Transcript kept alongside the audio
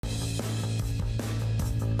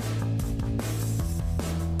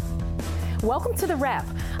Welcome to The Wrap.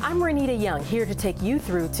 I'm Renita Young, here to take you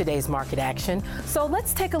through today's market action. So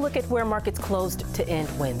let's take a look at where markets closed to end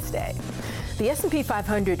Wednesday. The S&P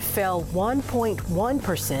 500 fell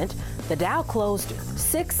 1.1%. The Dow closed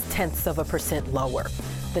 0.6% lower.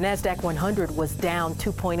 The Nasdaq 100 was down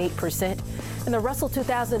 2.8%, and the Russell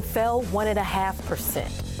 2000 fell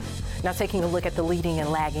 1.5%. Now taking a look at the leading and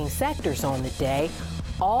lagging sectors on the day,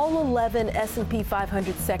 all 11 S&P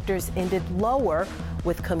 500 sectors ended lower,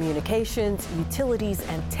 with communications, utilities,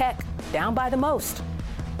 and tech down by the most.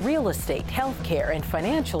 Real estate, healthcare, and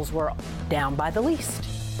financials were down by the least.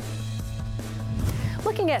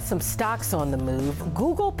 Looking at some stocks on the move,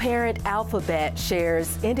 Google parent Alphabet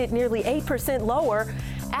shares ended nearly 8% lower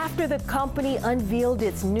after the company unveiled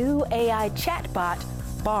its new AI chatbot,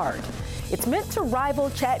 Bard. It's meant to rival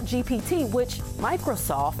ChatGPT, which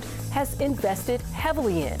Microsoft has invested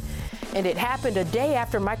heavily in. And it happened a day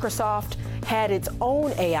after Microsoft had its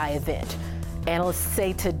own AI event. Analysts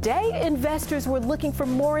say today investors were looking for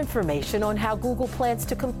more information on how Google plans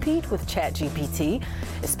to compete with ChatGPT,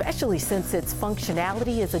 especially since its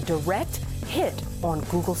functionality is a direct hit on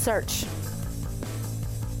Google search.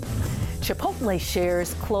 Chipotle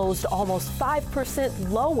shares closed almost 5%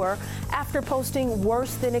 lower after posting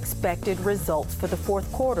worse than expected results for the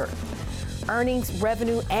fourth quarter. Earnings,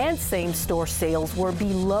 revenue, and same-store sales were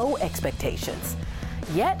below expectations.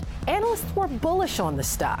 Yet, analysts were bullish on the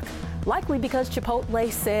stock, likely because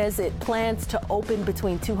Chipotle says it plans to open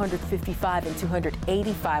between 255 and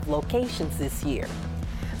 285 locations this year.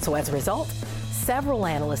 So as a result, several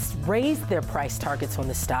analysts raised their price targets on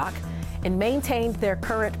the stock and maintained their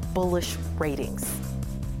current bullish ratings.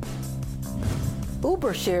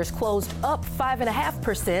 Uber shares closed up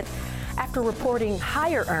 5.5% after reporting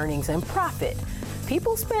higher earnings and profit.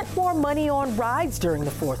 People spent more money on rides during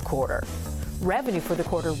the fourth quarter. Revenue for the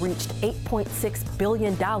quarter reached $8.6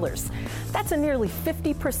 billion. That's a nearly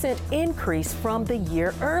 50% increase from the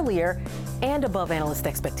year earlier and above analyst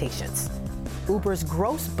expectations. Uber's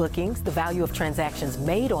gross bookings, the value of transactions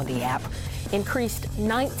made on the app, increased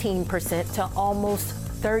 19% to almost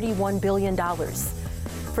 $31 billion.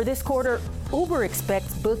 For this quarter, Uber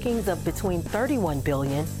expects bookings of between $31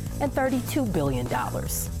 billion and $32 billion.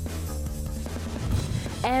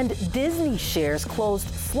 And Disney shares closed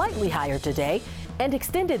slightly higher today and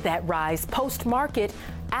extended that rise post-market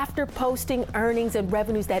after posting earnings and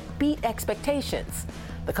revenues that beat expectations.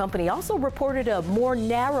 The company also reported a more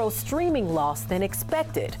narrow streaming loss than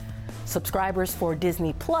expected. Subscribers for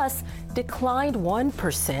Disney Plus declined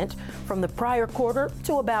 1% from the prior quarter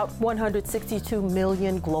to about 162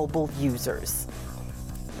 million global users.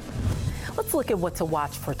 Let's look at what to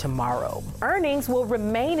watch for tomorrow. Earnings will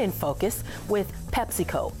remain in focus with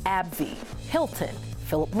PepsiCo, AbbVie, Hilton,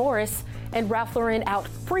 Philip Morris, and Ralph Lauren out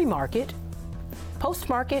pre-market.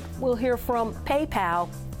 Post-market, we'll hear from PayPal,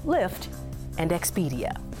 Lyft, and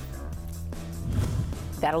Expedia.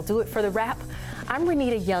 That'll do it for The Wrap. I'm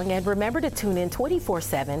Renita Young, and remember to tune in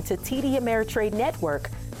 24/7 to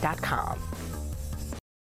TDAmeritradeNetwork.com.